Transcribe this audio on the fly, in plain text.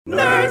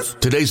Nerds!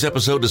 Today's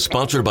episode is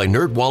sponsored by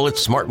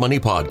NerdWallet's Smart Money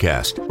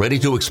Podcast. Ready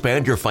to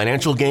expand your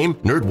financial game?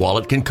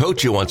 NerdWallet can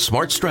coach you on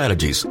smart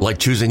strategies like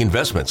choosing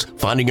investments,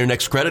 finding your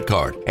next credit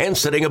card, and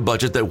setting a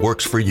budget that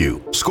works for you.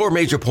 Score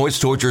major points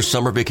towards your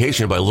summer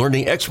vacation by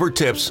learning expert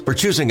tips for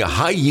choosing a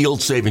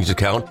high-yield savings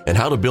account and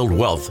how to build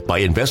wealth by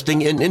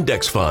investing in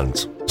index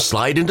funds.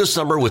 Slide into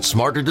summer with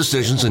smarter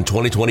decisions in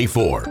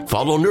 2024.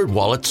 Follow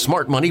NerdWallet's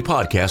Smart Money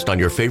Podcast on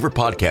your favorite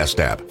podcast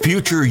app.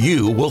 Future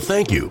you will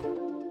thank you.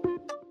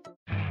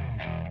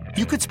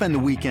 You could spend the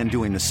weekend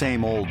doing the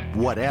same old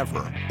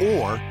whatever,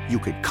 or you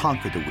could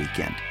conquer the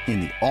weekend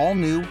in the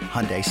all-new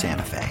Hyundai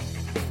Santa Fe.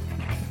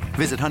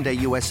 Visit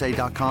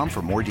HyundaiUSA.com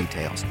for more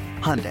details.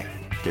 Hyundai,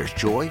 there's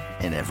joy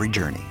in every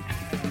journey.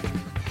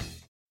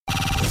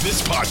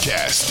 This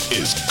podcast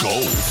is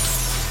gold.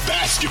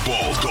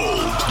 Basketball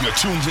gold. You're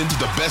tuned into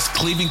the best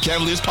Cleveland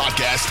Cavaliers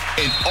podcast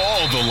in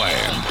all the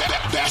land.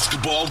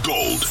 Basketball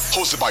Gold.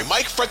 Hosted by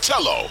Mike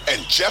Fratello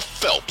and Jeff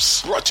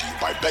Phelps. Brought to you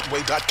by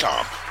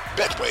Betway.com.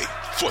 Betway,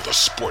 for the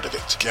sport of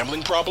it.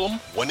 Gambling problem?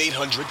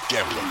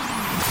 1-800-GAMBLER.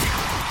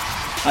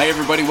 Hi,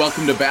 everybody.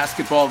 Welcome to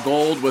Basketball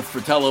Gold with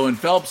Fratello and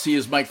Phelps. He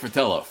is Mike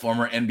Fratello,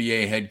 former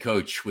NBA head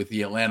coach with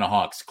the Atlanta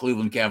Hawks,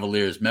 Cleveland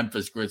Cavaliers,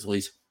 Memphis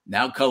Grizzlies,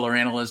 now color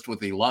analyst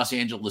with the Los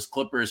Angeles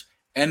Clippers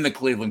and the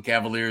Cleveland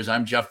Cavaliers.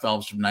 I'm Jeff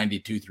Phelps from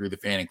 92 through the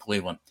Fan in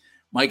Cleveland.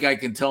 Mike, I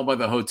can tell by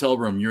the hotel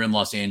room you're in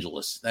Los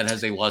Angeles. That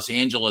has a Los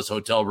Angeles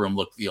hotel room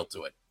look feel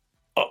to it.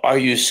 Are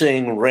you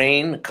seeing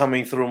rain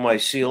coming through my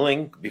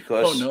ceiling?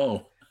 Because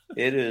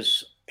it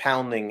is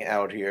pounding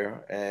out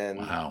here, and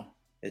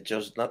it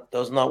just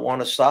does not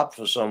want to stop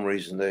for some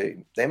reason.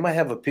 They might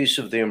have a piece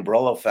of the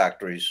umbrella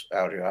factories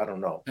out here. I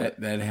don't know.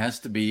 That has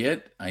to be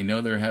it. I know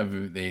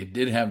they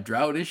did have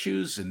drought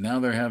issues, and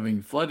now they're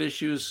having flood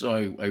issues.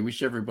 So I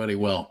wish everybody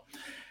well.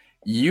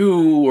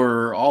 You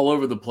were all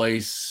over the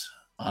place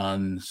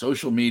on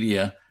social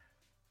media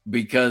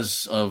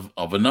because of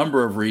a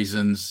number of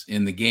reasons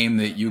in the game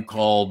that you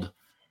called,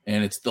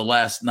 and it's the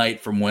last night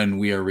from when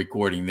we are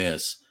recording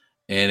this,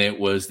 and it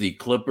was the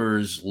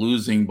Clippers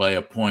losing by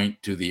a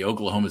point to the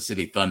Oklahoma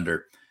City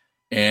Thunder.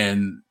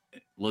 And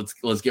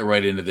let's get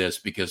right into this,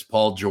 because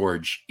Paul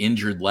George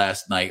injured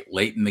last night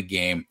late in the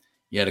game.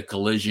 He had a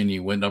collision. He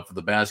went up for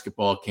the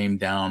basketball, came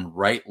down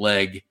right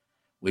leg,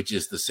 which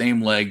is the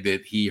same leg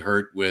that he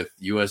hurt with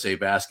USA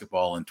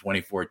Basketball in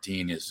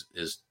 2014,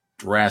 his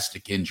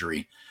drastic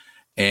injury.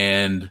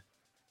 And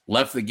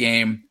left the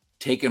game,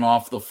 taken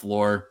off the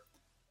floor,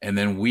 and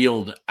then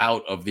wheeled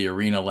out of the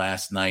arena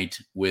last night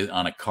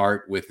on a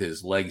cart with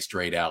his leg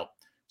straight out,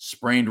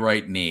 sprained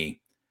right knee.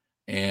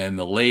 And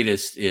the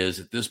latest is,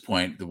 at this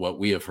point, what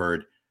we have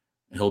heard,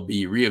 he'll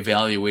be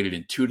reevaluated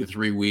in 2 to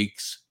 3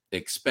 weeks,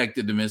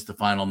 expected to miss the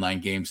final 9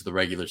 games of the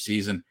regular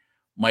season.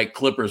 Mike,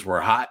 Clippers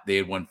were hot. They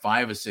had won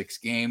 5 of 6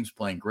 games,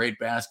 playing great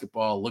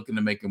basketball, looking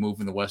to make a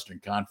move in the Western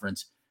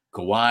Conference.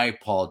 Kawhi,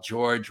 Paul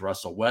George,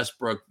 Russell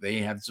Westbrook, they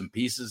had some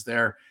pieces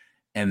there,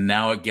 and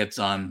now it gets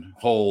on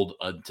hold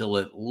until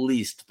at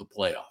least the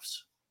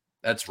playoffs.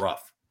 That's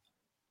rough.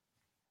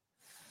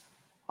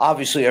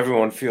 Obviously,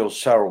 everyone feels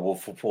terrible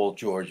for Paul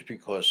George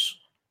because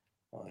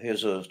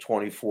here's a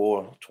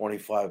 24,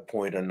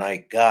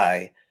 25-point-a-night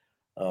guy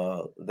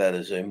that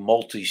is a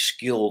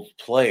multi-skilled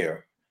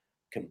player,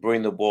 can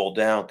bring the ball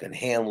down, can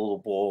handle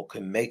the ball,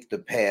 can make the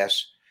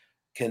pass,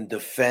 can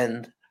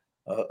defend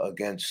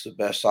against the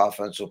best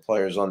offensive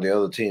players on the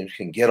other teams,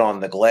 can get on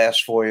the glass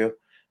for you.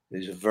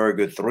 He's a very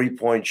good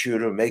three-point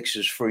shooter, makes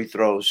his free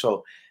throws.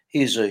 So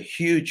he's a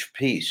huge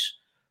piece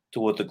to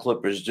what the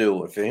Clippers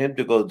do. And for him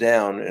to go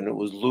down, and it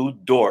was Lou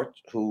Dort,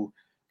 who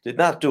did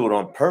not do it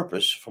on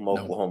purpose from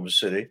Oklahoma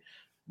City,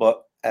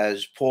 but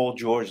as Paul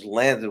George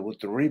landed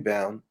with the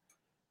rebound,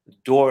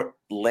 Dort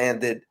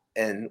landed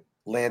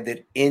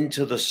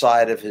into the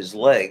side of his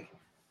leg,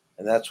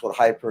 and that's what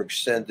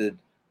hyperextended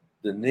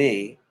the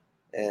knee.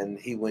 And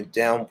he went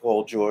down.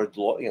 Paul George,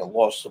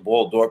 lost the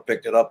ball. Dort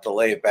picked it up to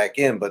lay it back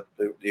in, but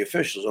the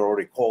officials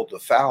already called the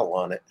foul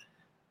on it.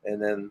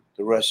 And then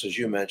the rest, as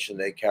you mentioned,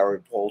 they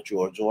carried Paul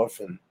George off.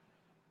 And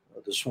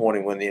this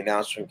morning, when the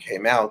announcement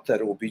came out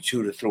that it will be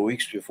 2 to 3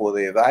 weeks before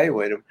they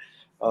evaluate him,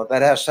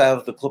 that has to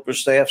have the Clippers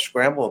staff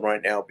scrambling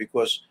right now,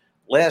 because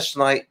last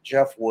night,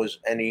 Jeff, was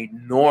an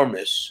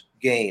enormous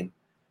game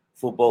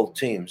for both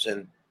teams.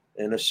 And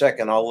in a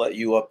second, I'll let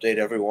you update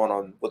everyone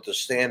on what the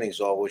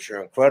standings are, which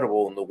are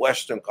incredible in the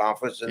Western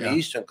Conference, and the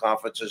Eastern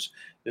Conference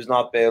is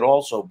not bad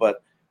also.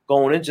 But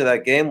going into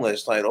that game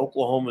last night,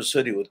 Oklahoma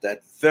City, with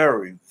that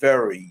very,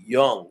 very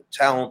young,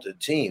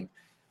 talented team,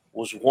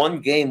 was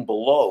 1 game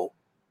below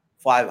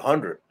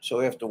 500.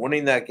 So after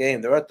winning that game,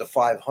 they're at the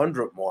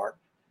 500 mark.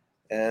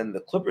 And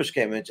the Clippers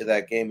came into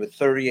that game at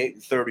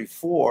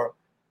 38-34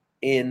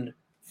 in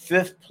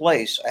 5th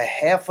place, a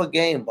half a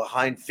game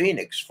behind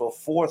Phoenix for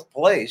 4th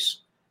place.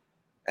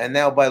 And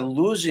now by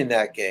losing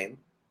that game,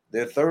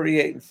 they're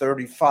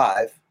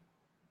 38-35.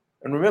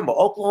 And remember,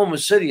 Oklahoma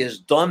City has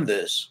done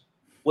this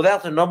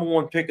without the number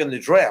 1 pick in the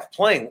draft,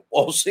 playing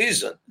all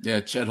season. Yeah,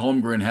 Chet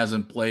Holmgren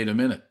hasn't played a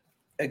minute.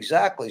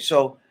 Exactly.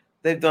 So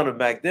they've done a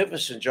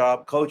magnificent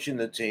job coaching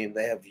the team.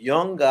 They have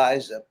young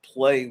guys that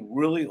play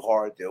really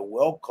hard. They're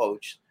well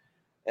coached,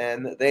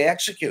 and they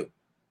execute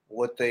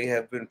what they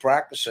have been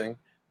practicing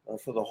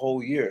for the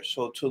whole year.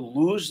 So to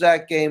lose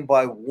that game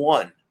by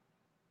 1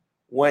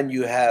 when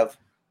you have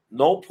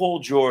no Paul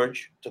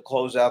George to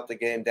close out the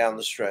game down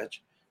the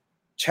stretch,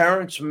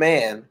 Terrence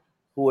Mann,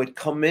 who had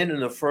come in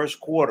the first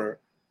quarter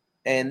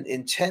and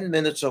in 10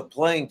 minutes of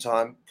playing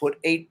time put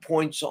 8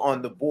 points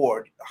on the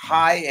board,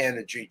 high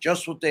energy,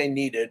 just what they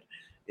needed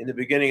in the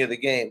beginning of the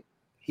game.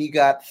 He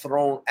got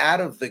thrown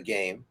out of the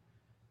game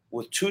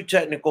with 2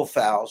 technical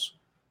fouls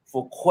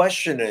for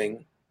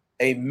questioning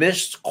a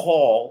missed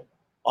call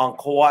on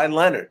Kawhi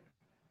Leonard.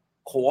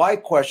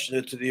 Kawhi questioned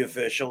it to the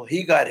official.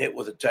 He got hit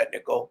with a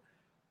technical.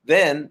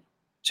 Then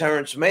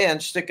Terrence Mann,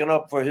 sticking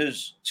up for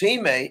his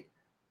teammate,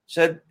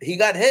 said he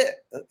got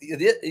hit. He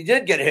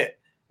did get hit.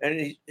 And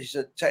he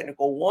said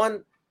technical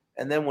 1.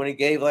 And then when he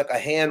gave like a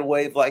hand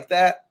wave like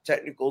that,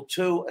 technical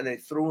 2, and they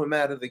threw him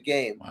out of the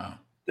game. Wow.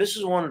 This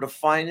is one of the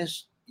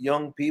finest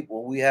young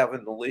people we have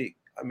in the league.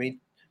 I mean,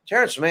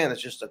 Terrence Mann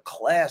is just a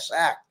class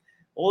act.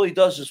 All he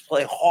does is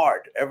play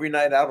hard every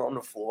night out on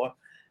the floor.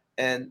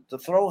 And to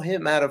throw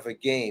him out of a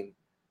game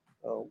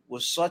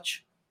was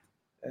such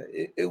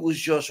it was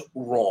just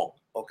wrong,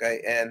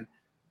 okay? And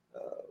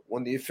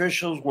when the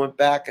officials went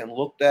back and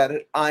looked at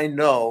it, I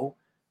know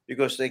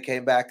because they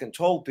came back and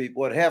told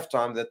people at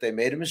halftime that they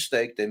made a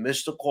mistake. They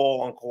missed a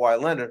call on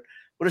Kawhi Leonard,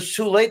 but it's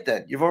too late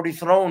then. You've already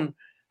thrown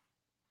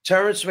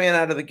Terrence Mann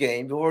out of the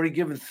game. You've already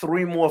given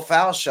 3 more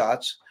foul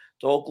shots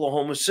to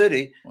Oklahoma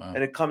City, Wow.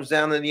 and it comes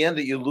down in the end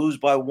that you lose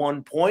by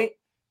 1 point.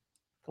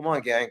 Come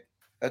on, gang.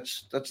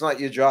 That's not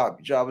your job.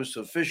 Your job is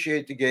to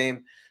officiate the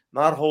game,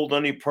 not hold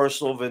any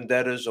personal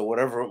vendettas or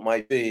whatever it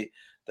might be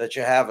that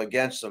you have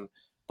against them.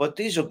 But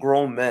these are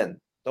grown men.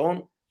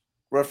 Don't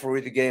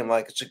referee the game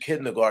like it's a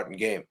kindergarten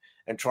game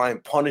and try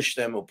and punish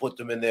them or put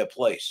them in their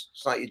place.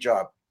 It's not your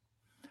job.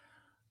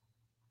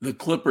 The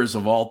Clippers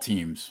of all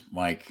teams,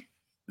 Mike,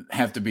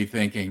 have to be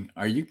thinking,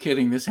 are you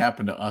kidding? This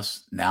happened to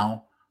us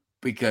now?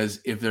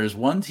 Because if there's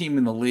one team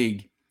in the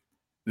league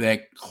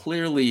that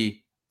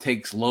clearly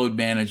takes load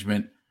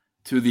management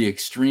to the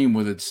extreme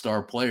with its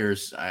star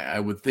players, I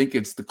would think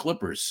it's the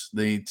Clippers.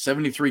 They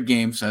 73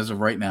 games as of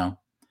right now.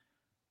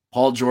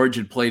 Paul George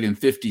had played in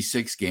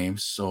 56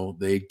 games, so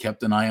they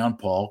kept an eye on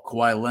Paul.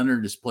 Kawhi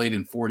Leonard has played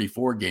in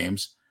 44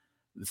 games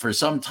for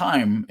some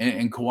time,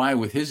 and Kawhi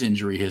with his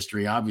injury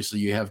history, obviously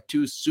you have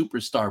 2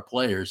 superstar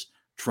players,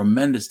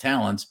 tremendous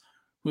talents,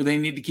 who they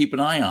need to keep an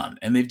eye on,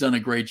 and they've done a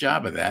great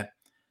job of that.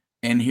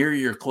 And here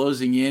you're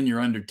closing in,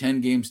 you're under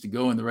 10 games to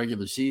go in the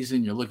regular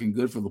season, you're looking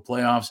good for the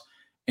playoffs,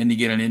 and you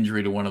get an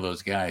injury to one of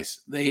those guys.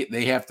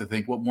 They have to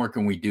think, what more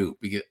can we do?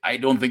 Because I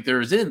don't think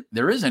there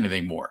is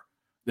anything more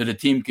that a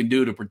team can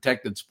do to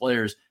protect its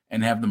players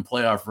and have them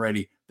playoff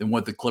ready than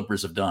what the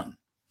Clippers have done.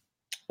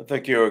 I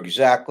think you're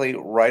exactly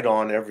right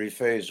on every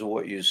phase of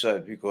what you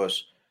said,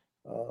 because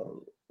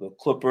the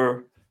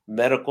Clipper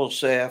medical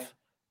staff,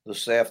 the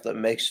staff that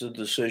makes the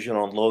decision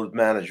on load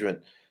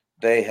management,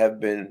 they have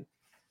been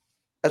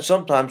and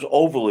sometimes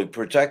overly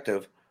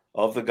protective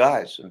of the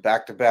guys in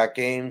back-to-back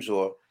games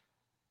or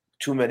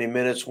too many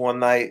minutes one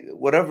night,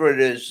 whatever it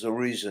is, the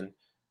reason.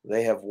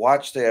 They have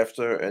watched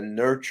after and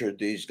nurtured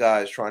these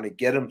guys, trying to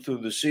get them through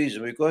the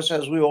season, because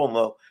as we all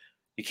know,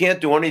 you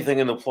can't do anything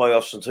in the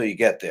playoffs until you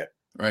get there.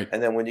 Right.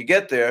 And then when you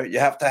get there, you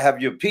have to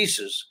have your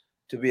pieces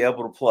to be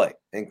able to play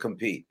and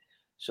compete.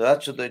 So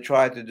that's what they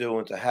tried to do,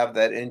 and to have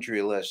that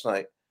injury last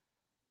night,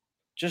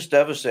 just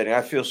devastating.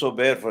 I feel so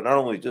bad for not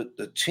only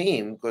the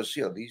team, because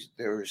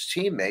they're his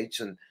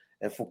teammates, and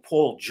for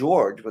Paul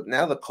George, but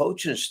now the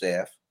coaching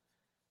staff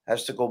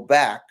has to go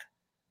back,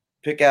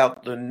 pick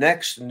out the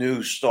next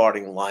new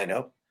starting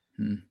lineup,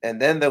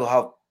 and then they'll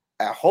have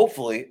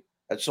hopefully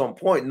at some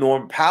point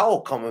Norm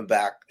Powell coming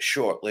back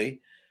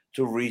shortly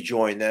to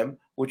rejoin them,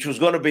 which was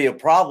going to be a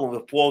problem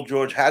if Paul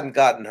George hadn't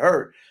gotten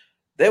hurt.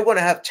 They're going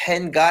to have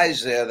 10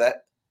 guys there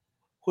that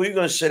who are you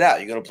going to sit out?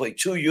 You're going to play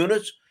 2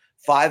 units,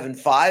 5 and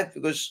 5,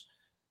 because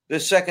the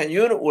second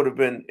unit would have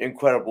been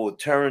incredible with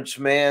Terrence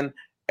Mann,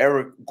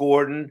 Eric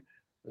Gordon,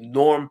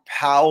 Norm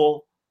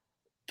Powell,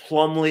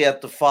 Plumlee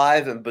at the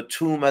 5, and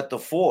Batum at the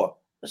 4.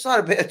 That's not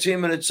a bad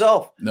team in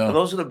itself. No. And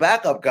those are the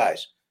backup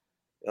guys.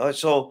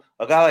 So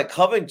a guy like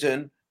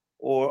Covington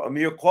or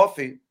Amir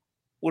Coffey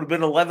would have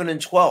been 11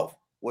 and 12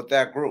 with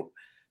that group.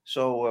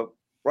 So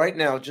right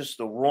now, just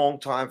the wrong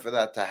time for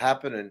that to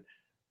happen. And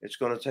it's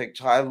going to take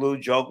Ty Lue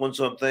juggling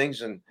some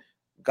things and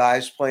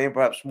guys playing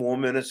perhaps more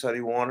minutes that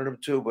he wanted them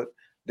to. But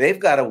they've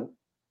got to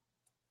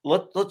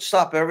let's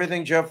stop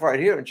everything, Jeff, right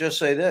here and just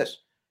say this.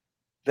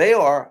 They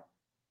are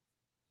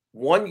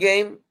one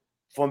game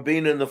from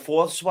being in the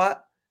 4th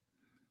spot,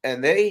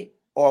 and they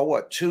are,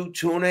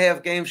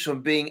 2.5 games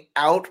from being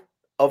out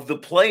of the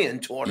play-in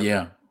tournament.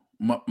 Yeah.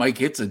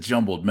 Mike, it's a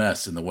jumbled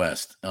mess in the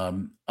West.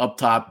 Up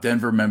top,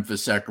 Denver,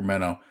 Memphis,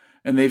 Sacramento,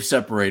 and they've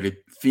separated.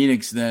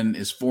 Phoenix then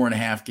is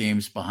 4.5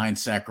 games behind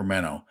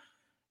Sacramento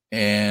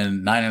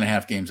and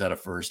 9.5 games out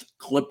of first.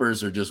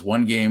 Clippers are just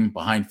 1 game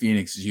behind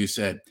Phoenix, as you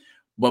said.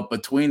 But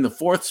between the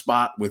fourth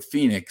spot with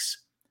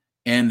Phoenix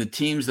and the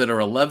teams that are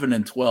 11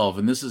 and 12,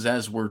 and this is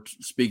as we're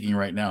speaking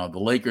right now, the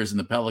Lakers and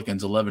the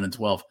Pelicans 11 and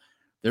 12,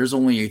 there's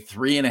only a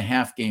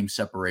 3.5 game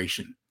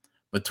separation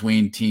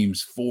between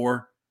teams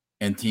 4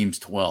 and teams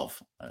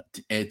 12.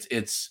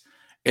 It's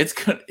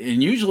good.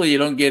 And usually you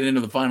don't get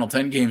into the final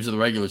 10 games of the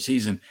regular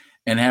season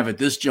and have it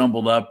this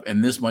jumbled up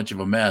and this much of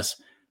a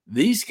mess.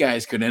 These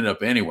guys could end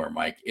up anywhere,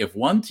 Mike. If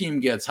one team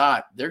gets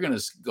hot, they're going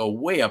to go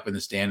way up in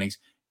the standings.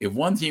 If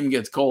one team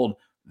gets cold,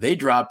 they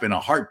drop in a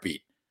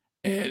heartbeat.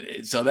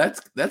 And so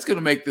that's going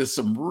to make this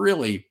some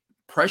really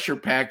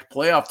pressure-packed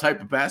playoff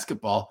type of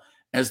basketball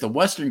as the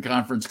Western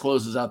Conference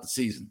closes out the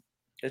season.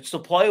 It's the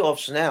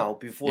playoffs now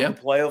before Yep.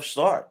 the playoffs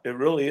start. It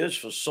really is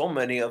for so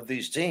many of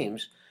these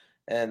teams.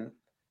 And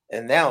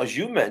now, as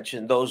you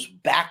mentioned, those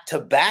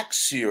back-to-back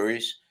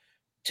series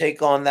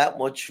take on that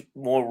much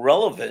more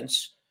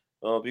relevance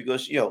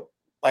because,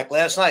 like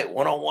last night,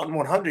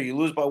 101-100, you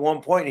lose by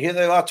 1 point. And here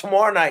they are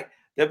tomorrow night.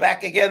 They're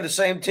back again, the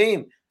same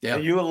team. Yeah.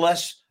 And you're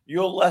less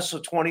a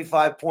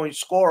 25-point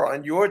score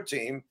on your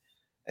team,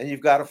 and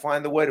you've got to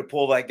find a way to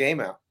pull that game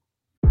out.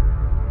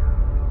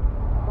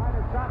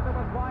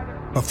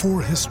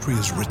 Before history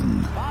is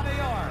written,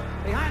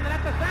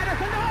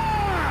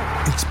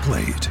 it's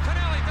played.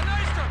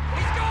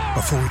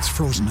 Before it's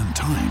frozen in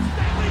time,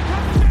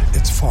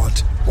 it's fought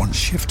one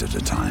shift at a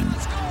time.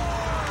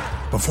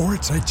 Before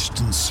it's etched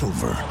in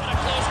silver,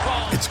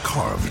 it's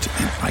carved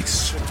in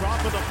ice.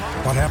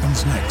 What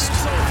happens next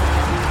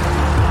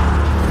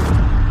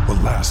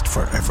will last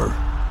forever.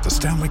 The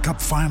Stanley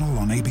Cup Final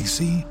on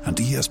ABC and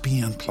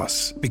ESPN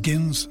Plus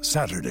begins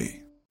Saturday.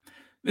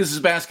 This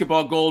is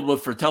Basketball Gold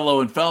with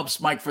Fratello and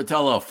Phelps. Mike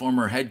Fratello,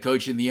 former head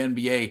coach in the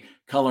NBA,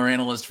 color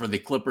analyst for the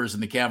Clippers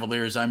and the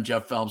Cavaliers. I'm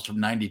Jeff Phelps from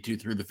 92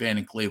 Through the Fan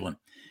in Cleveland.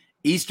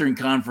 Eastern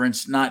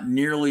Conference, not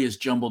nearly as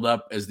jumbled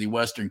up as the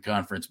Western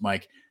Conference,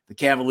 Mike. The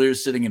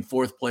Cavaliers sitting in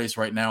fourth place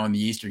right now in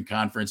the Eastern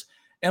Conference.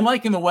 And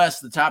like in the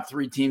West, the top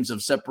three teams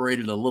have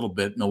separated a little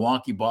bit.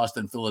 Milwaukee,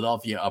 Boston,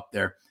 Philadelphia up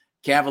there.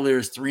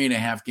 Cavaliers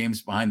 3.5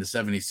 games behind the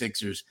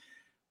 76ers.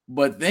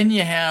 But then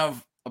you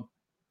have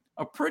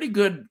a pretty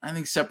good, I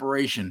think,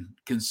 separation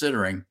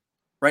considering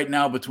right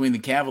now between the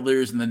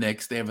Cavaliers and the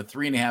Knicks. They have a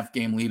 3.5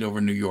 game lead over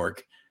New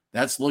York.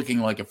 That's looking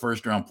like a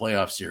first-round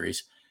playoff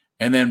series.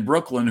 And then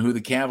Brooklyn, who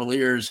the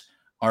Cavaliers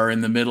are in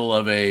the middle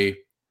of a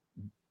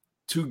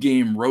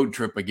 2-game road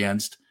trip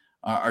against,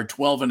 are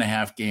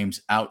 12.5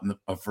 games out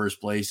of first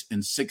place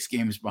and 6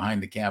 games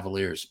behind the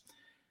Cavaliers.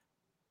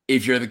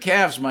 If you're the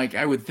Cavs, Mike,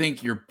 I would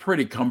think you're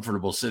pretty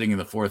comfortable sitting in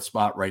the fourth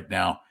spot right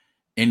now,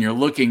 and you're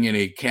looking at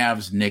a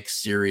Cavs-Knicks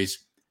series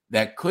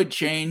that could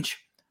change,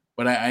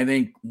 but I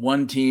think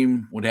one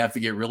team would have to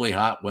get really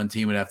hot, one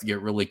team would have to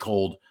get really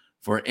cold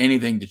for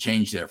anything to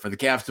change there, for the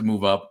Cavs to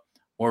move up,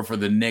 or for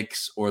the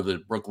Knicks or the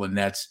Brooklyn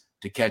Nets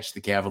to catch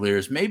the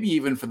Cavaliers, maybe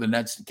even for the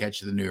Nets to catch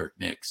the New York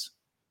Knicks.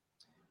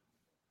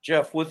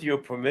 Jeff, with your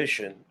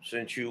permission,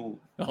 since you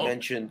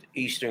mentioned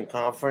Eastern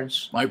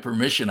Conference. My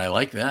permission, I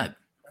like that.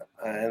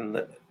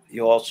 And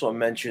you also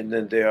mentioned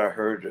in there, I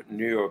heard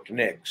New York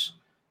Knicks.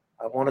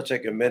 I want to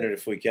take a minute,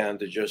 if we can,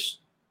 to just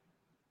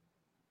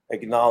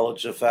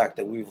acknowledge the fact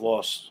that we've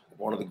lost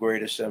one of the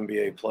greatest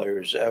NBA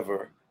players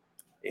ever.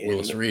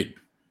 Willis Reed.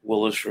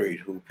 Willis Reed,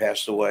 who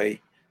passed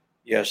away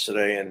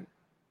yesterday. And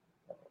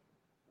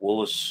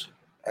Willis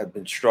had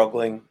been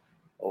struggling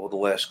over the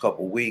last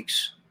couple of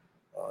weeks.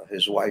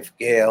 His wife,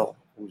 Gail,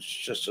 who's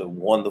just a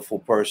wonderful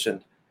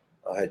person,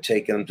 had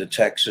taken him to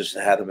Texas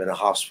and had him in a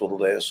hospital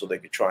there so they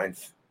could try and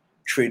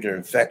treat an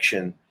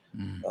infection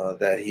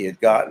that he had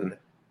gotten.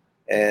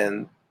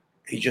 And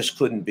he just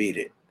couldn't beat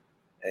it.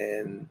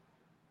 And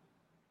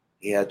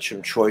he had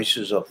some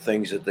choices of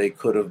things that they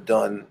could have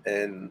done.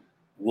 And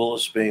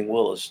Willis, being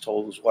Willis,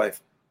 told his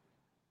wife,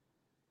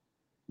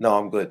 no,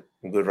 I'm good.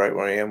 I'm good right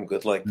where I am. I'm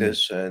good like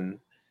this. And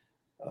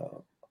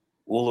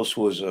Willis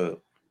was a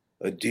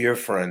dear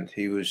friend.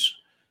 He was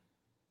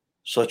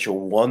such a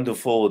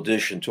wonderful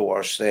addition to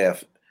our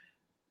staff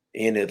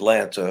in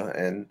Atlanta.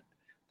 And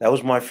that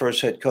was my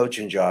first head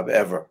coaching job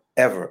ever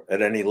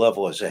at any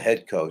level as a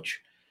head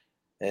coach.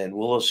 And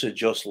Willis had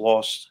just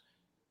lost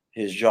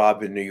his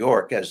job in New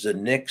York as the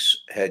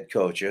Knicks head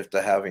coach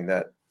after having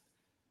that,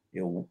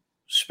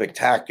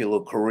 spectacular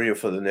career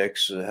for the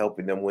Knicks,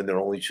 helping them win their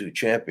only 2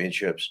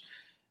 championships.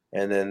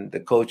 And then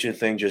the coaching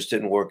thing just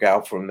didn't work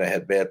out for him. They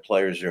had bad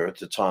players there at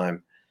the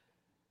time.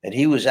 And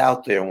he was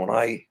out there when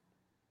I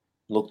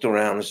looked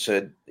around and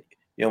said,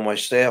 my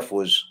staff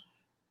was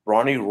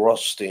Ronnie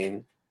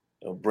Rothstein,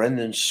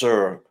 Brendan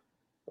Suhr,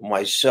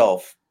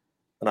 myself.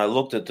 And I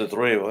looked at the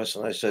three of us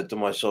and I said to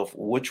myself,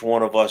 which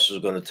one of us is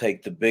going to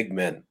take the big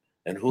men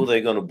and who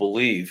they going to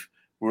believe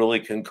really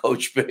can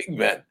coach big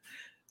men?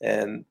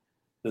 And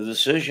the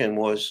decision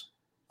was,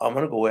 I'm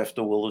going to go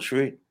after Willis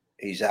Reed.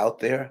 He's out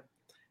there.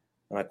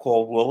 And I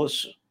called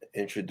Willis,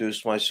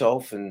 introduced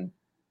myself, and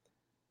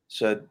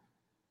said,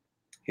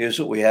 here's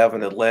what we have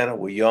in Atlanta.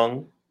 We're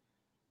young.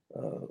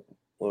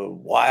 We're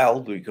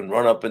wild. We can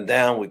run up and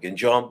down. We can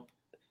jump.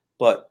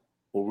 But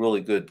we're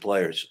really good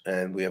players,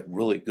 and we have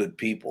really good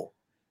people.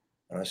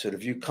 And I said,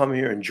 if you come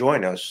here and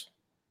join us,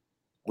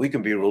 we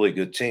can be a really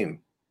good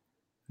team.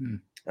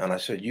 And I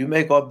said, you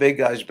make our big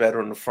guys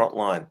better in the front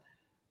line.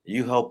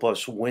 You help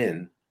us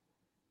win.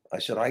 I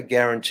said, I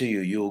guarantee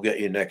you will get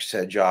your next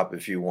head job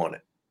if you want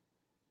it.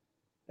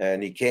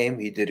 And he came.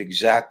 He did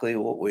exactly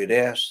what we'd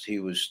asked. He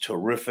was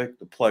terrific.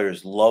 The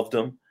players loved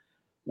him.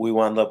 We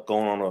wound up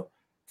going on a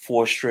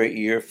 4 straight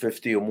year,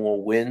 50 or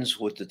more wins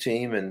with the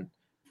team. And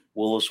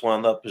Willis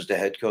wound up as the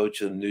head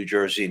coach of the New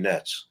Jersey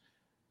Nets.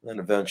 And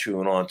eventually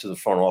went on to the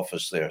front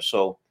office there.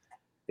 So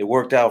it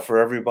worked out for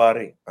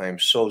everybody. I am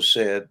so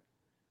sad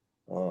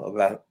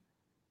about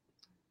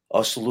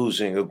us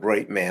losing a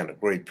great man, a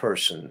great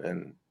person,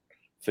 and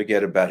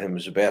forget about him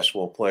as a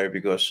basketball player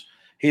because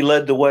he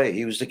led the way.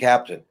 He was the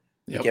captain.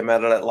 He came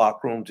out of that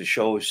locker room to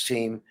show his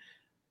team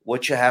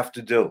what you have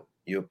to do.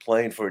 You're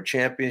playing for a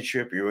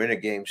championship. You're in a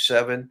game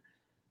 7.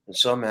 And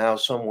somehow,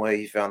 some way,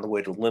 he found a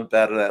way to limp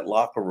out of that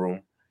locker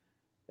room.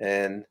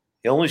 And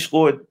he only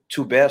scored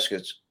 2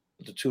 baskets.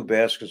 But the 2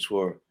 baskets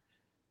were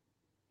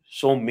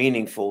so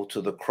meaningful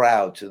to the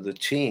crowd, to the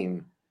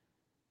team.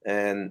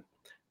 And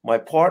my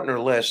partner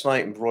last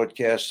night in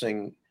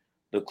broadcasting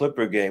the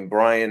Clipper game,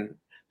 Brian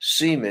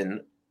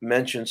Seaman,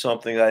 mentioned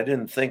something that I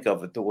didn't think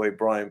of it the way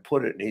Brian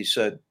put it. And he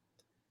said,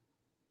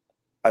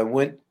 I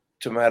went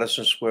to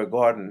Madison Square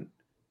Garden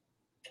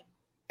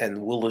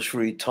and Willis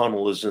Reed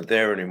Tunnel isn't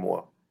there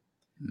anymore.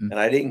 And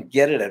I didn't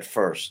get it at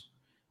first.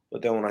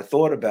 But then when I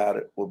thought about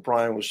it, what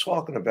Brian was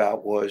talking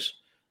about was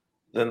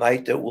the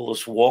night that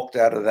Willis walked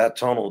out of that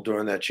tunnel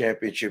during that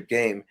championship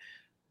game,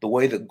 the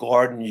way the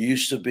Garden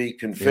used to be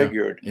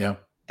configured,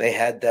 they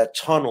had that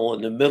tunnel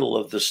in the middle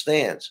of the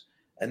stands.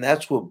 And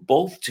that's where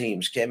both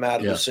teams came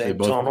out of the same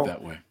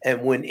tunnel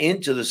and went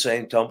into the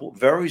same tunnel,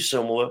 very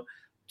similar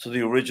to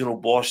the original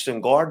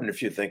Boston Garden,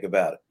 if you think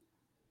about it.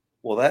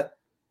 Well, that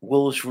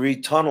Willis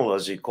Reed Tunnel,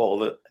 as he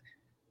called it,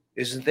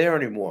 isn't there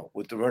anymore.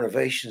 With the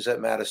renovations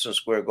that Madison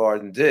Square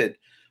Garden did,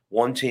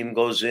 one team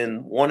goes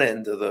in one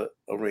end of the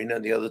arena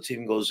and the other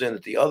team goes in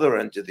at the other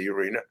end of the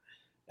arena,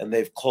 and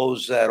they've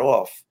closed that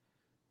off,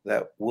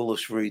 that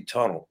Willis Reed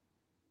Tunnel.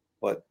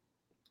 But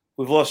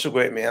we've lost a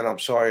great man. I'm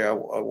sorry. I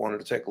wanted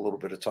to take a little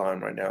bit of time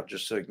right now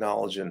just to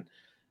acknowledge, and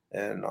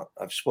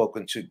I've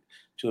spoken to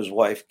his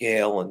wife,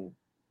 Gail, and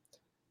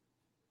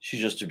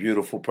she's just a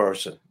beautiful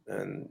person,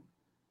 and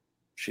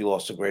she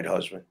lost a great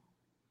husband.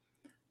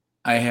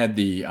 I had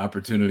the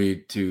opportunity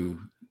to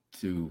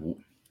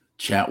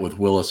chat with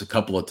Willis a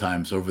couple of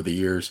times over the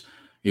years.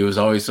 He was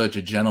always such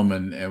a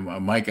gentleman. And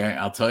Mike,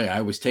 I'll tell you,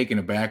 I was taken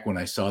aback when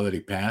I saw that he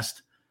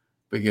passed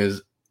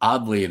because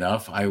oddly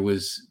enough, I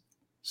was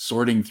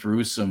sorting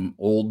through some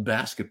old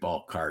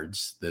basketball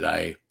cards that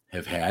I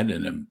have had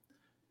and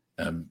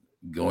am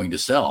going to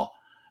sell.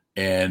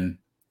 And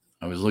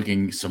I was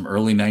looking some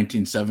early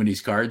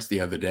 1970s cards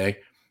the other day,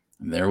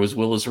 and there was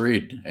Willis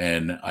Reed.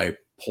 And I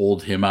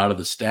pulled him out of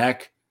the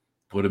stack,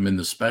 put him in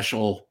the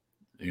special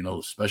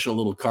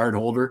little card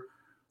holder,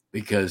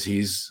 because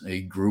he's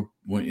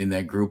in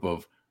that group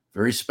of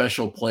very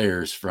special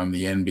players from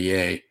the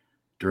NBA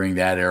during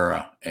that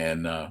era.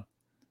 And the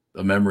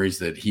memories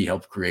that he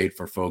helped create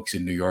for folks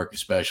in New York,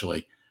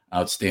 especially,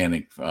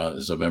 outstanding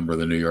as a member of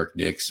the New York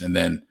Knicks, and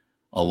then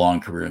a long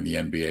career in the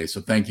NBA.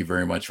 So thank you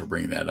very much for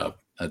bringing that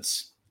up.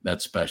 That's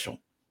special.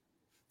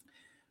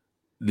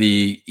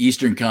 The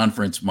Eastern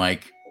Conference,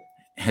 Mike,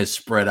 has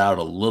spread out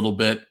a little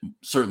bit,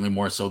 certainly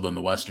more so than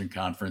the Western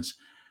Conference.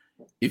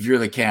 If you're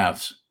the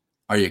Cavs,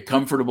 are you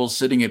comfortable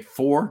sitting at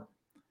 4?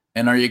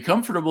 And are you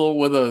comfortable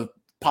with a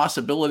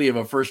possibility of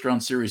a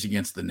first-round series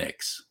against the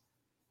Knicks?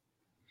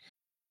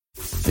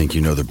 Think you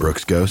know the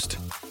Brooks Ghost?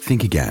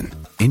 Think again.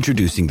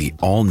 Introducing the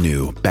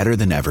all-new,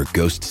 better-than-ever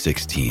Ghost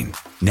 16.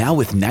 Now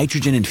with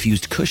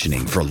nitrogen-infused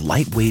cushioning for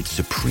lightweight,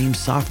 supreme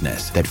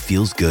softness that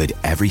feels good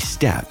every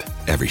step,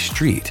 every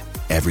street,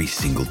 every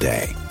single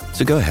day.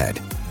 So go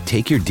ahead,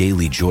 take your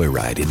daily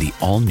joyride in the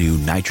all-new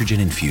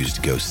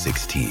nitrogen-infused Ghost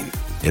 16.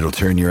 It'll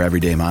turn your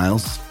everyday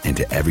miles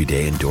into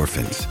everyday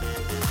endorphins.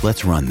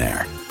 Let's run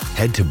there.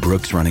 Head to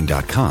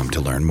brooksrunning.com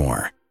to learn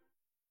more.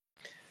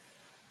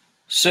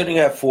 Sitting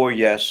at 4,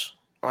 yes.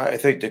 I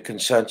think the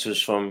consensus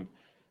from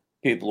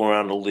people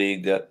around the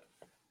league that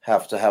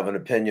have to have an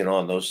opinion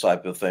on those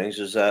type of things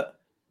is that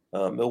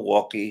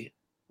Milwaukee,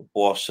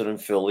 Boston,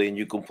 and Philly, and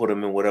you can put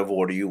them in whatever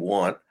order you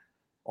want,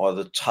 are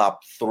the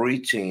top 3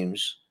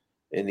 teams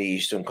in the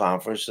Eastern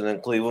Conference, and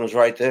then Cleveland is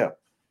right there.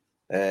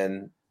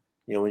 And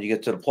when you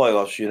get to the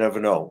playoffs, you never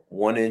know.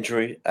 One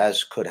injury,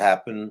 as could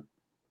happen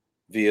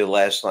via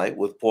last night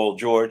with Paul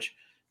George,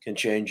 can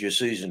change your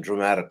season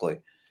dramatically.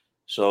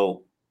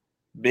 So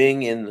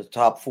being in the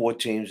top 4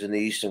 teams in the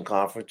Eastern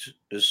Conference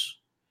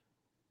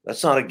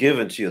that's not a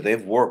given to you.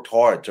 They've worked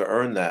hard to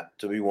earn that,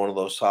 to be one of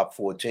those top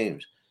 4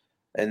 teams.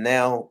 And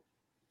now,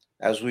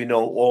 as we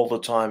know all the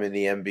time in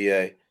the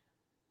NBA,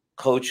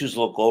 coaches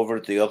look over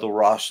at the other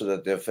roster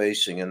that they're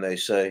facing and they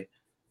say,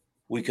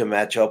 we can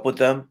match up with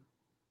them.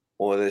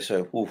 Or they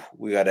say,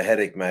 we got a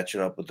headache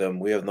matching up with them.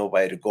 We have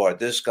nobody to guard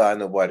this guy,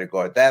 nobody to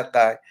guard that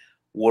guy.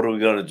 What are we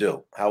going to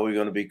do? How are we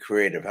going to be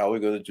creative? How are we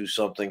going to do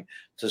something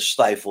to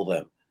stifle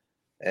them?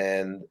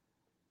 And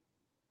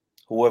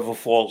whoever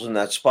falls in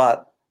that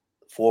spot,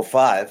 4 or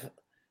 5,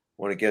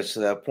 when it gets to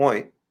that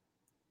point,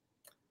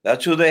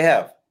 that's who they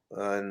have.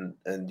 And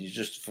you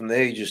just from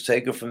there, you just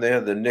take it from there.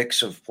 The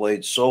Knicks have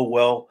played so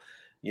well,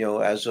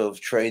 as of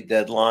trade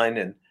deadline,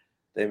 and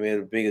they made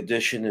a big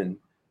addition in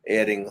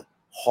adding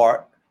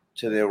Hart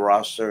to their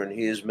roster, and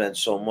he has meant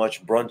so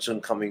much.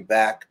 Brunson coming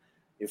back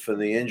from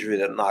the injury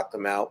that knocked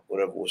him out,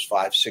 whatever it was,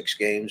 5-6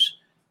 games.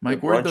 Mike,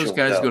 where'd those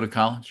guys go to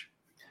college?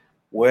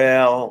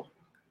 Well,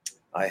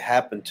 I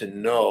happen to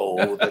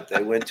know that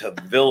they went to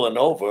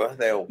Villanova.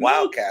 They were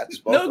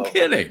Wildcats. No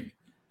kidding.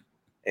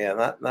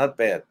 Yeah, not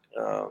bad.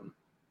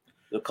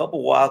 A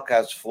couple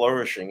Wildcats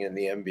flourishing in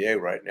the NBA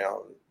right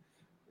now.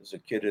 There's a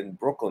kid in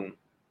Brooklyn,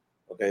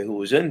 who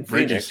was in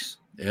Phoenix.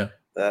 Yeah.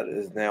 That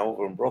is now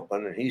over in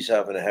Brooklyn, and he's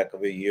having a heck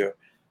of a year.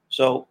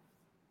 So,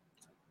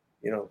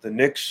 the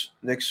Knicks,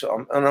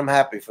 and I'm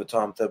happy for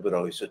Tom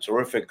Thibodeau. He's a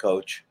terrific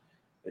coach.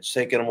 It's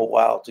taken him a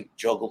while to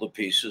juggle the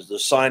pieces. The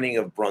signing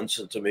of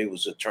Brunson, to me,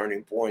 was a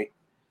turning point.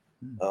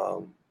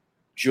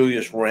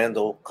 Julius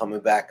Randle coming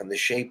back in the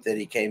shape that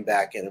he came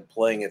back in and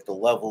playing at the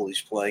level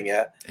he's playing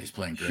at. He's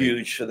playing great.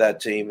 Huge for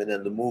that team. And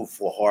then the move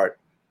for Hart.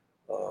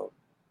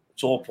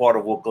 It's all part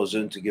of what goes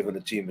into giving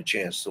a team a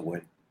chance to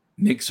win.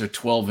 Knicks are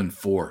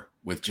 12-4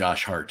 with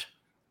Josh Hart.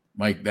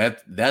 Mike,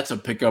 that's a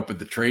pickup at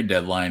the trade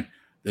deadline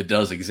that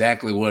does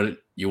exactly what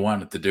you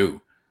want it to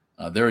do.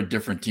 They're a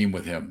different team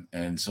with him.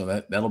 And so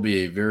that'll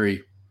be a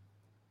very,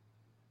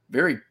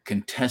 very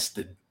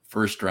contested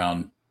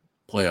first-round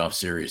playoff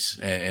series.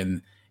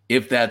 And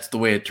if that's the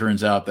way it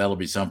turns out, that'll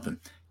be something.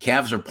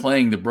 Cavs are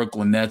playing the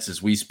Brooklyn Nets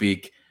as we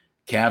speak.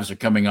 Cavs are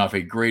coming off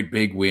a great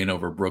big win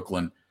over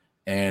Brooklyn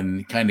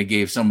and kind of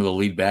gave some of the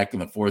lead back in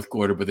the fourth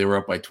quarter, but they were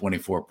up by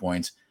 24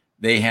 points.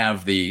 They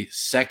have the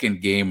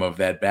second game of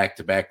that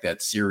back-to-back,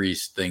 that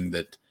series thing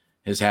that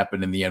has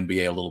happened in the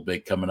NBA a little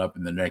bit coming up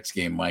in the next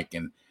game, Mike.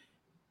 And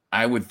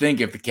I would think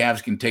if the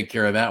Cavs can take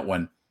care of that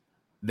one,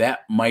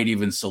 that might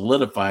even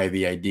solidify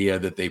the idea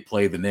that they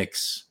play the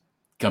Knicks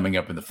coming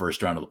up in the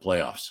first round of the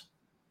playoffs.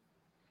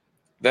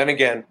 Then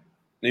again,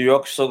 New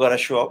York's still got to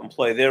show up and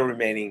play their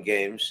remaining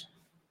games.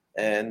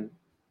 And,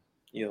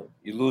 you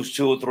lose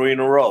 2 or 3 in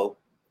a row,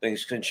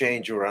 things can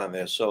change around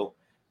there. So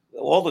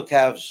all the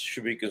Cavs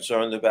should be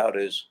concerned about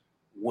is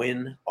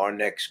win our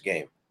next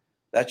game.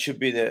 That should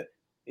be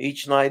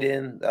each night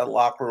in that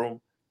locker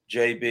room,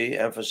 JB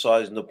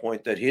emphasizing the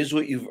point that here's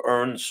what you've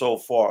earned so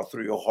far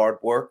through your hard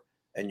work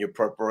and your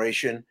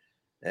preparation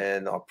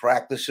and our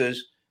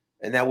practices.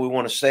 And now we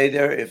want to stay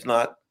there. If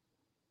not,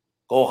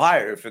 go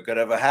higher. If it could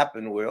ever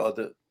happen where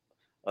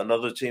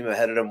another team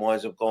ahead of them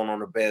winds up going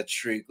on a bad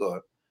streak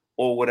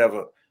or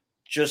whatever,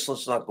 just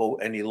let's not go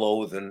any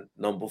lower than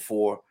number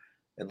 4.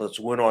 And let's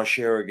win our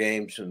share of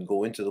games and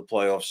go into the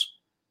playoffs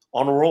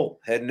on a roll,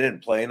 heading in,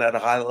 playing at a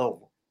high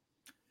level.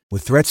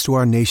 With threats to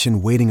our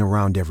nation waiting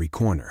around every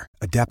corner,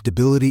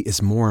 adaptability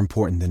is more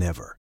important than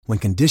ever. When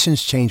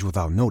conditions change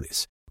without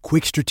notice,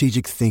 quick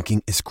strategic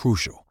thinking is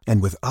crucial.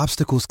 And with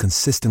obstacles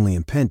consistently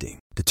impending,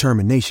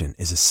 determination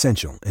is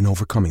essential in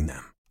overcoming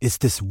them. It's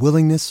this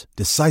willingness,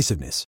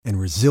 decisiveness, and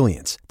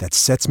resilience that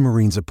sets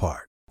Marines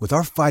apart. With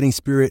our fighting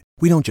spirit,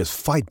 we don't just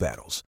fight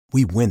battles,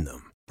 we win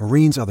them.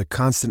 Marines are the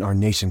constant our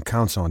nation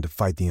counts on to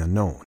fight the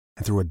unknown.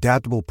 And through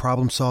adaptable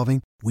problem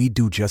solving, we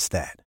do just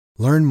that.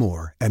 Learn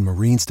more at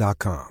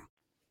Marines.com.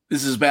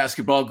 This is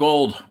Basketball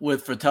Gold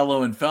with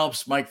Fratello and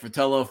Phelps. Mike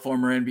Fratello,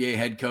 former NBA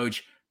head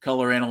coach,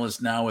 color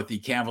analyst now with the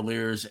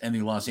Cavaliers and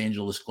the Los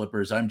Angeles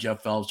Clippers. I'm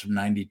Jeff Phelps from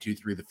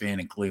 92.3 The Fan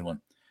in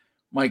Cleveland.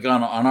 Mike,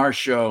 on our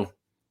show,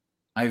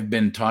 I've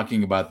been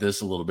talking about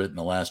this a little bit in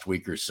the last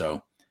week or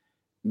so.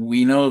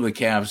 We know the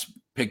Cavs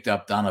picked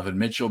up Donovan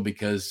Mitchell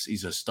because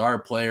he's a star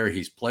player.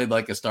 He's played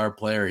like a star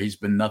player. He's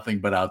been nothing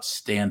but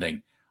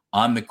outstanding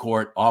on the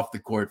court, off the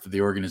court for the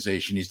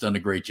organization. He's done a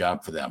great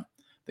job for them.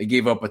 They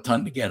gave up a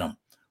ton to get him.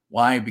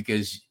 Why?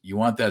 Because you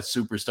want that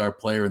superstar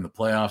player in the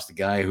playoffs, the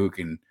guy who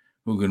can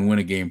win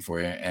a game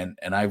for you. And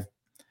I've,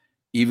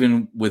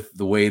 even with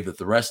the way that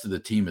the rest of the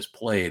team has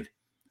played,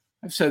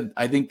 I've said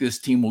I think this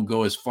team will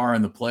go as far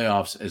in the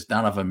playoffs as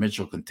Donovan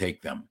Mitchell can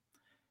take them.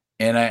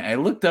 And I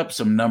looked up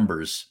some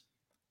numbers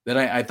that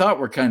I thought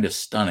were kind of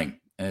stunning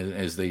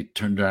as they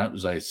turned out,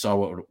 as I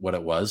saw what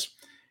it was.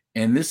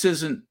 And this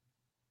isn't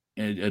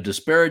a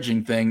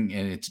disparaging thing,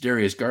 and it's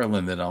Darius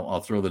Garland that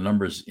I'll throw the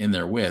numbers in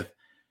there with,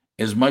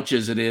 as much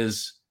as it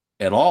is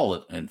at all,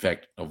 in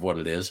fact, of what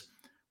it is,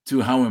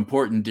 to how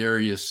important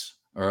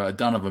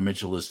Donovan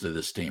Mitchell is to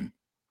this team.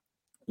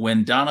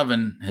 When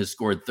Donovan has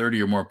scored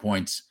 30 or more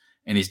points,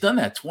 and he's done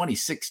that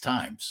 26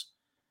 times,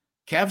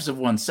 Cavs have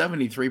won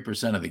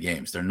 73% of the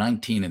games. They're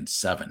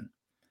 19-7.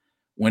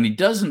 When he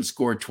doesn't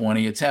score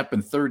 20, it's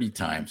happened 36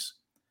 times.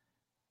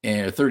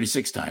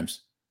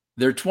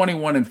 They're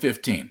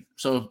 21-15.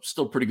 So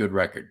still pretty good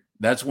record.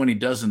 That's when he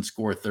doesn't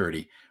score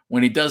 30.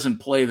 When he doesn't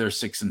play, they're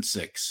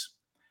 6-6.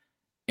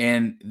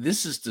 And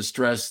this is to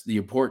stress the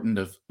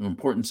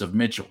importance of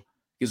Mitchell,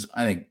 because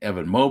I think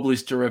Evan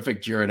Mobley's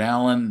terrific. Jared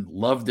Allen,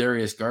 love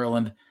Darius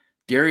Garland.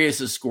 Darius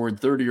has scored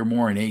 30 or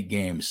more in 8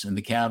 games, and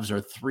the Cavs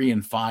are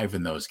 3-5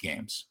 in those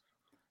games.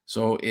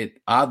 So it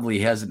oddly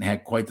hasn't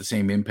had quite the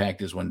same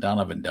impact as when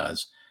Donovan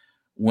does.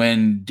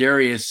 When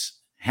Darius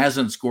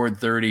hasn't scored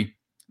 30,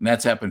 and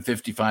that's happened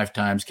 55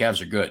 times,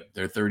 Cavs are good.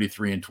 They're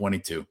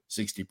 33-22,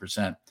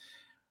 60%.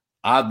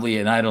 Oddly,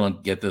 and I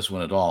don't get this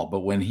one at all, but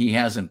when he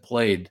hasn't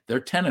played,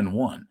 they're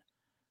 10-1,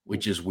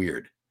 which is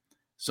weird.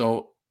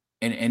 So,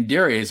 and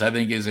Darius, I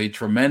think, is a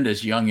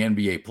tremendous young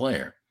NBA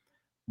player.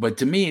 But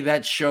to me,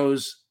 that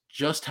shows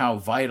just how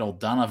vital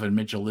Donovan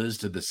Mitchell is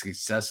to the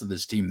success of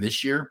this team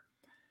this year.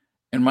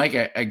 And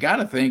Mike, I got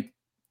to think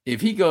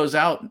if he goes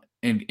out,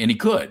 and he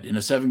could in a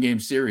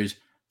 7-game series,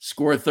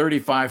 score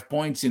 35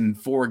 points in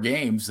 4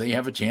 games, they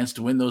have a chance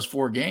to win those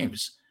 4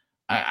 games.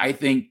 I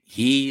think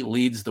he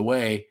leads the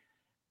way.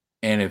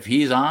 And if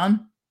he's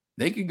on,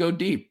 they could go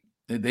deep.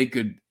 They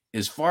could,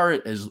 as far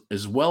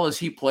as well as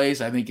he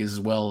plays, I think as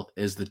well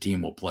as the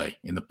team will play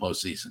in the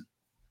postseason.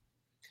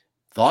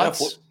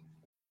 Thoughts?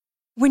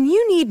 When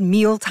you need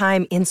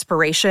mealtime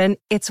inspiration,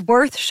 it's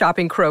worth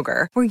shopping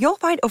Kroger, where you'll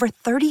find over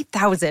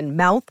 30,000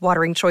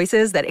 mouth-watering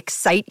choices that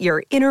excite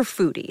your inner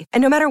foodie.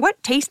 And no matter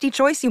what tasty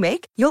choice you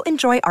make, you'll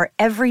enjoy our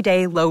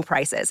everyday low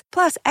prices,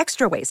 plus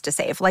extra ways to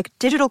save, like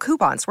digital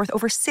coupons worth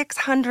over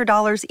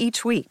 $600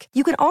 each week.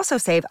 You can also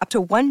save up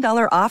to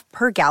 $1 off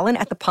per gallon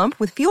at the pump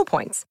with fuel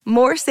points.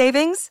 More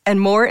savings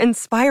and more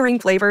inspiring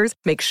flavors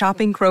make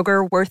shopping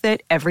Kroger worth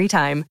it every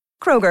time.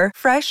 Kroger,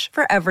 fresh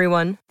for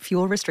everyone.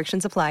 Fuel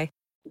restrictions apply.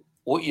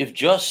 What you've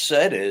just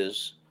said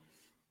is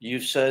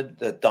you've said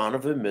that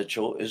Donovan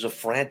Mitchell is a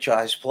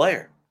franchise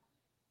player.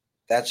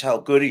 That's how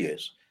good he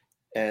is.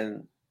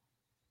 And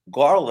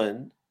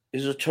Garland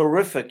is a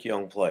terrific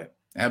young player.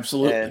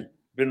 Absolutely. And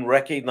been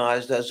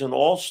recognized as an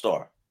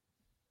all-star.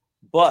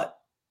 But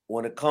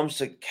when it comes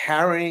to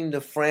carrying the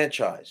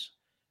franchise,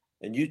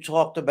 and you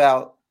talked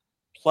about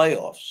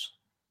playoffs,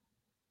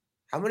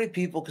 how many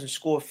people can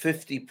score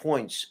 50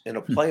 points in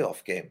a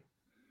playoff game?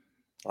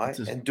 Right?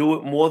 And do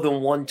it more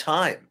than one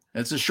time?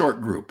 It's a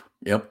short group.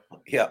 Yep.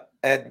 Yeah.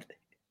 And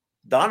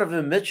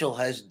Donovan Mitchell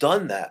has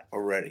done that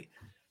already.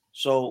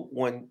 So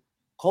when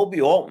Kobe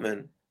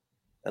Altman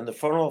and the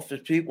front office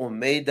people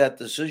made that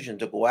decision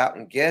to go out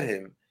and get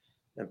him,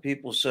 and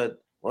people said,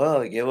 well,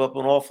 he gave up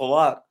an awful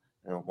lot.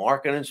 You know,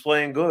 Markkanen's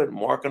playing good.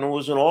 Markkanen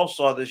was an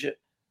all-star this year.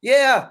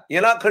 Yeah,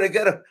 you're not going to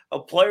get a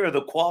player of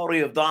the quality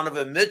of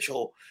Donovan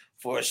Mitchell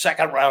for a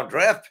second-round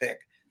draft pick.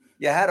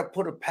 You had to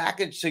put a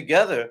package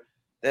together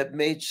that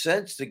made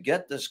sense to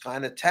get this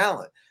kind of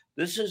talent.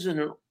 This isn't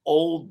an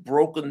old,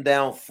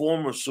 broken-down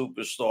former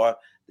superstar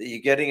that you're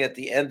getting at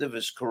the end of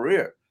his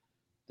career.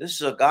 This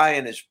is a guy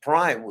in his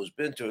prime who's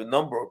been to a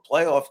number of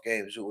playoff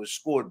games, who has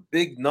scored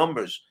big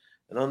numbers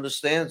and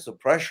understands the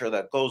pressure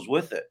that goes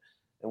with it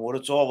and what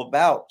it's all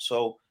about.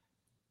 So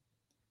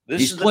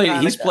he's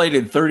played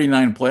in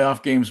 39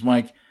 playoff games,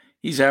 Mike.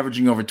 He's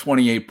averaging over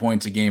 28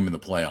 points a game in the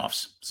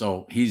playoffs.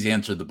 So he's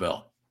answered the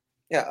bell.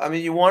 Yeah, I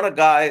mean, you want a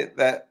guy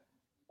that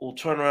will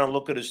turn around,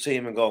 look at his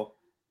team and go,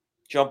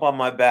 jump on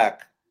my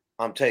back.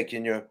 I'm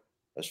taking you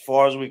as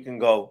far as we can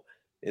go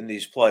in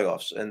these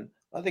playoffs. And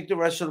I think the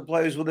rest of the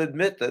players would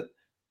admit that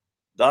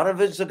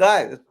Donovan's the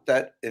guy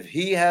that if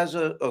he has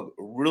a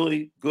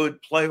really good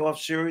playoff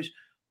series,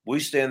 we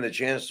stand the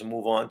chance to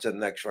move on to the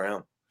next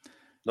round.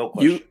 No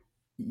question.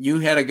 You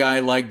had a guy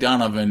like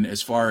Donovan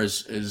as far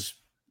as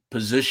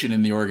position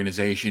in the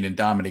organization and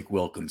Dominique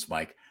Wilkins,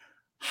 Mike.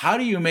 How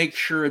do you make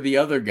sure the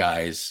other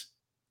guys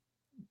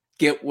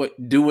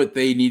do what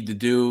they need to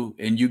do,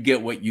 and you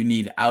get what you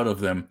need out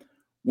of them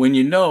when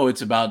you know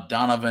it's about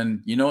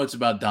Donovan, you know it's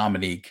about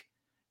Dominique,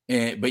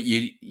 but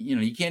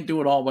you can't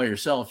do it all by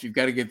yourself. You've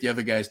got to get the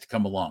other guys to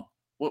come along.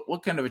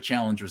 What kind of a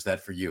challenge was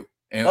that for you,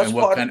 and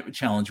what kind of a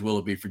challenge will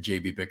it be for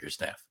JB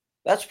Bickerstaff?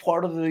 That's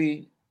part of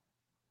the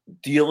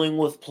dealing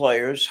with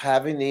players,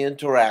 having the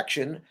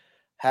interaction,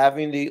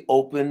 having the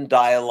open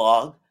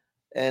dialogue,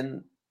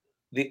 and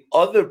the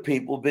other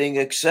people being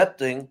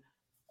accepting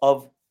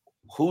of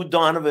who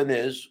Donovan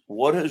is,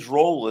 what his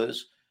role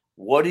is,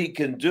 what he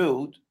can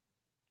do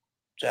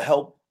to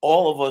help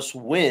all of us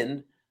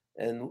win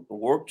and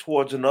work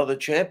towards another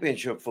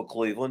championship for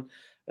Cleveland.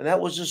 And that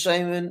was the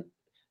same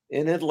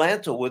in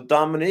Atlanta with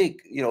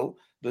Dominique. You know,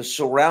 the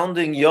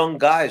surrounding young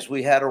guys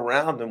we had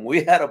around him,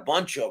 we had a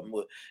bunch of them.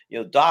 You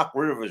know, Doc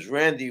Rivers,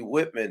 Randy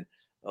Whitman,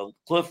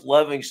 Cliff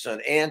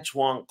Livingston,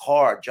 Antoine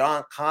Carr,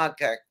 John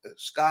Koncak,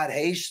 Scott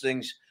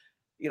Hastings,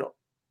 you know,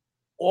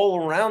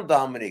 all around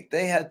Dominique.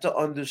 They had to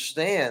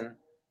understand.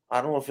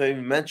 I don't know if I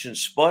even mentioned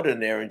Spud in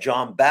there and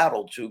John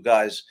Battle, two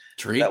guys.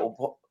 Tree?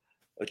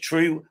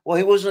 Tree. Well,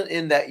 he wasn't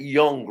in that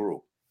young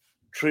group.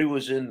 Tree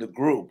was in the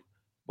group,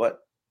 but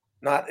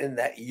not in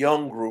that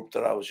young group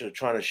that I was just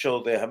trying to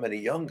show there how many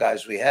young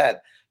guys we had.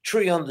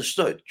 Tree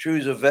understood. Tree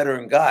was a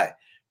veteran guy.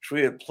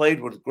 Tree had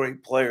played with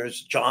great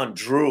players. John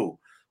Drew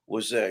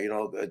was there, you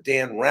know,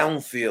 Dan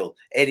Roundfield,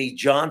 Eddie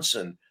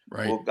Johnson,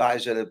 right, were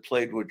guys that had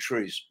played with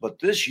Trees. But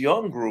this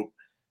young group,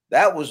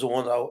 that was the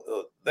ones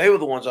they were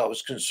the ones I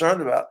was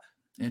concerned about.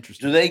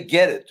 Interesting. Do they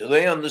get it? Do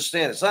they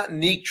understand? It's not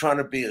Neek trying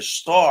to be a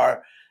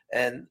star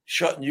and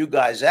shutting you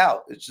guys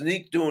out. It's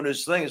Nick doing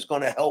his thing. It's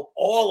going to help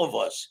all of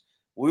us.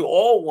 We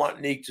all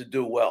want Nick to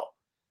do well.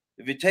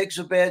 If he takes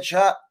a bad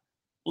shot,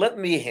 let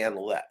me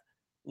handle that.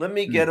 Let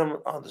me get him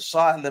on the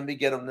side. Let me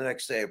get him the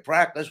next day of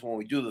practice when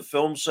we do the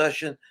film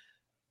session.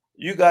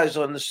 You guys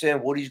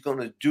understand what he's going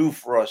to do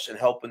for us and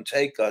help and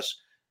take us.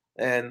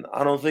 And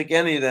I don't think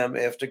any of them,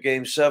 after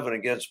Game 7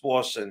 against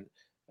Boston,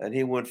 and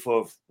he went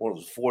for,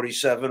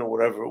 47 or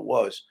whatever it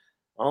was,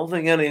 I don't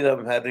think any of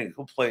them had any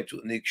complaints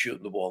with Nick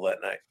shooting the ball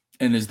that night.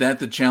 And is that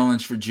the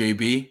challenge for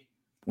JB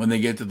when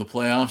they get to the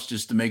playoffs,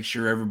 just to make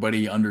sure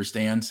everybody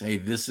understands, hey,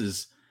 this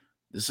is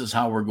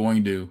how we're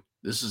going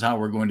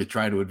to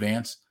try to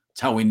advance? It's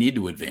how we need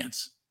to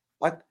advance.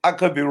 I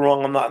could be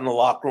wrong. I'm not in the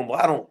locker room,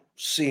 but I don't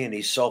see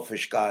any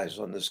selfish guys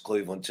on this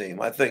Cleveland team.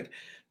 I think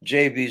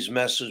JB's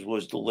message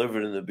was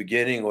delivered in the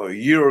beginning or a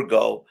year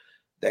ago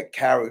that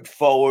carried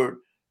forward.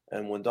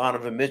 And when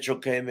Donovan Mitchell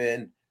came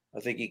in,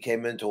 I think he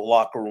came into a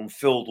locker room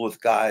filled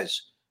with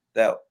guys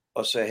that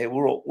will say, hey,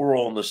 we're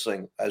all in this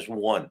thing as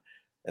one.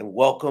 And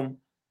welcome.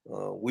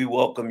 We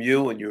welcome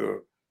you and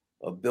your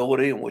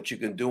ability and what you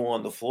can do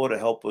on the floor to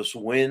help us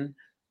win.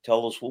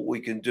 Tell us what we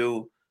can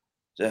do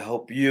to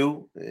help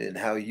you and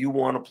how you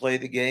want to play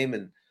the game,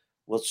 and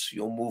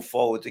you'll move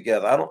forward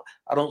together.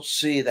 I don't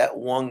see that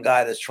one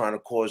guy that's trying to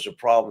cause a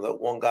problem.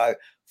 That one guy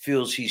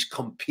feels he's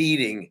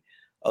competing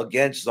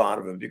against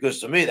Donovan, because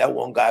to me that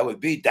one guy would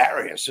be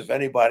Darius. If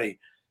anybody,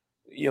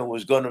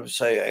 was going to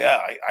say, yeah,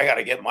 I got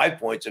to get my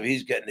points if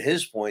he's getting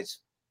his points.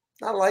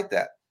 Not like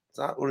that. It's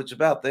not what it's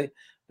about.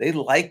 They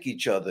like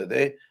each other.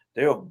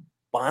 They're a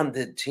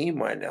bonded team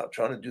right now,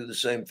 trying to do the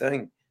same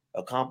thing,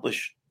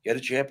 get a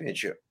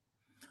championship.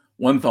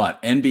 One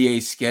thought,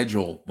 NBA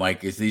schedule,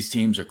 Mike, as these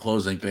teams are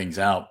closing things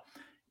out,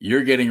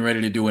 you're getting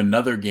ready to do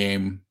another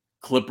game,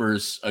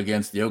 Clippers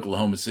against the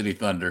Oklahoma City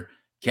Thunder.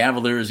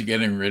 Cavaliers are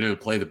getting ready to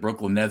play the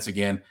Brooklyn Nets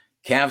again.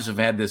 Cavs have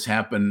had this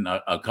happen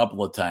a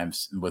couple of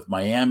times with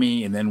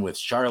Miami and then with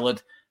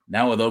Charlotte.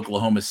 Now with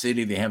Oklahoma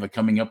City, they have it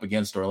coming up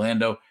against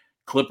Orlando.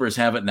 Clippers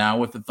have it now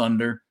with the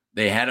Thunder.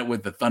 They had it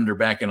with the Thunder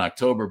back in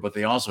October, but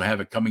they also have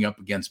it coming up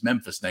against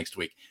Memphis next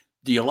week.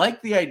 Do you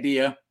like the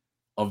idea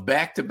of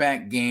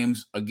back-to-back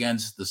games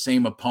against the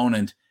same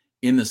opponent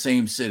in the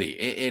same city?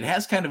 It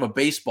has kind of a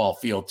baseball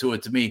feel to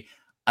it to me.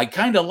 I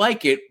kind of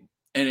like it,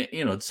 and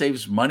it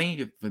saves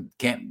money.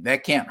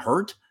 That can't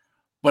hurt.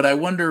 But I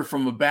wonder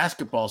from a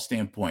basketball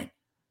standpoint,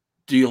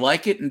 do you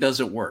like it and does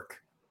it work?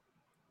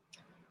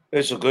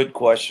 It's a good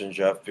question,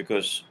 Jeff,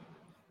 because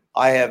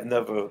I have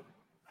never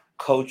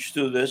coached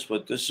through this,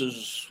 but this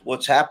is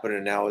what's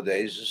happening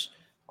nowadays.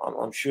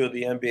 I'm sure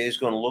the NBA is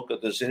going to look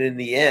at this, and in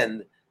the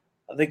end,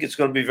 I think it's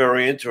going to be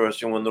very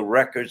interesting when the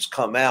records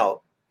come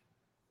out,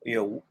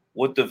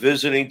 what the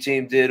visiting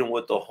team did and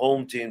what the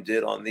home team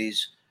did on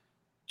these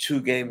 2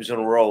 games in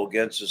a row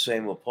against the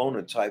same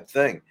opponent type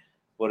thing.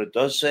 But it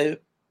does save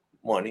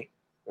money,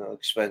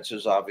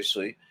 expenses,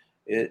 obviously.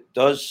 It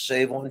does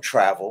save on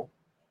travel.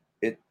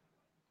 It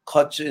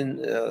cuts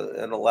in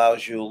and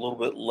allows you a little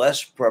bit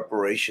less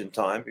preparation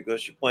time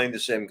because you're playing the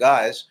same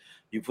guys.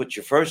 You put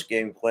your first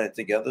game plan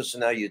together, so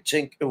now you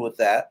tinker with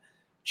that.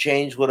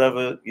 Change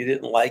whatever you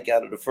didn't like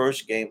out of the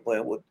first game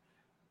plan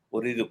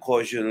would either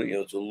cause you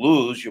to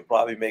lose. You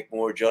probably make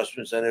more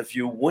adjustments, and if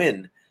you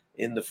win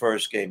in the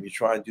first game, you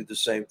try and do the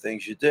same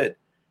things you did.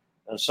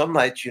 And some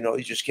nights,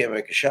 you just can't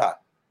make a shot.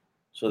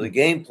 So the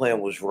game plan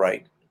was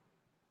right,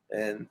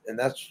 and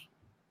that's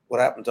what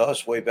happened to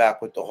us way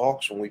back with the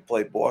Hawks when we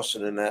played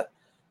Boston in that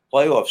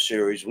playoff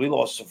series. We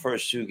lost the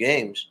first 2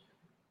 games.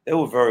 They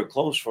were very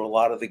close for a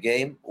lot of the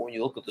game. But when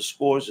you look at the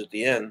scores at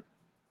the end,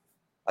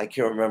 I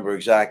can't remember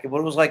exactly, but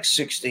it was like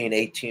 16,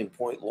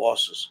 18-point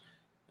losses.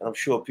 And I'm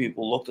sure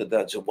people looked at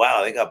that and said,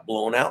 wow, they got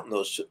blown out in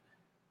those 2.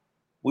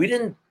 We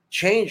didn't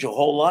change a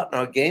whole lot in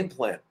our game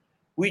plan.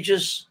 We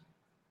just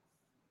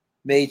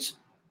made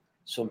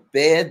some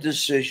bad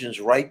decisions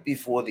right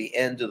before the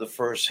end of the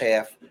first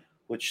half,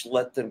 which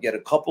let them get a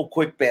couple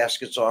quick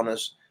baskets on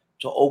us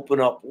to open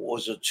up what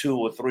was a 2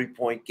 or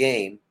 3-point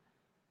game.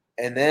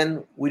 And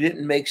then we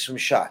didn't make some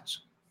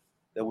shots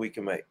that we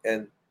can make.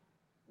 And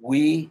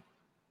we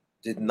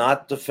did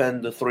not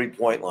defend the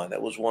 3-point line.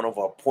 That was one of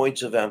our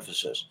points of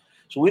emphasis.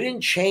 So we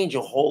didn't change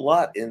a whole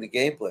lot in the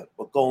game plan.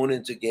 But going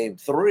into game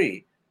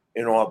 3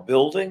 in our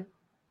building,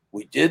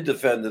 we did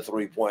defend the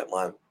 3-point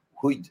line.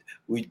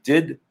 We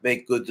did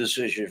make good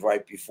decisions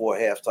right before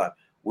halftime.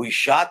 We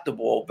shot the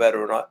ball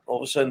better, and all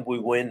of a sudden we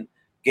win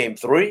game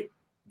 3,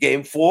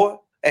 game 4,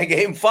 and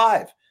game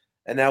 5.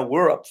 And now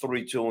we're up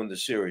 3-2 in the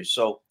series.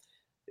 So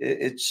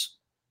it's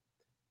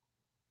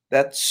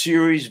that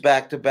series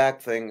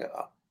back-to-back thing.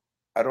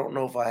 I don't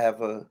know if I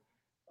have a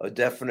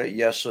definite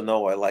yes or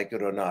no. I like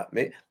it or not.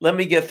 Let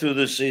me get through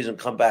this season.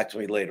 Come back to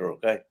me later,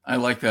 okay? I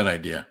like that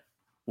idea.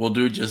 We'll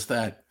do just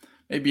that.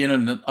 Maybe in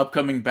an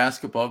upcoming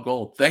Basketball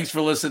Gold. Thanks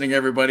for listening,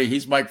 everybody.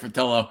 He's Mike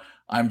Fratello.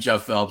 I'm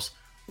Jeff Phelps.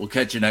 We'll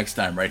catch you next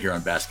time right here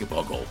on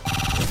Basketball Gold.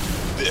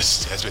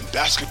 This has been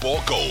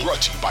Basketball Gold,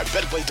 brought to you by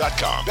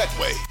Betway.com.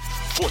 Betway,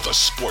 for the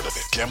sport of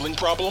it. Gambling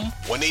problem?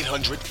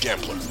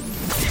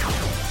 1-800-GAMBLER.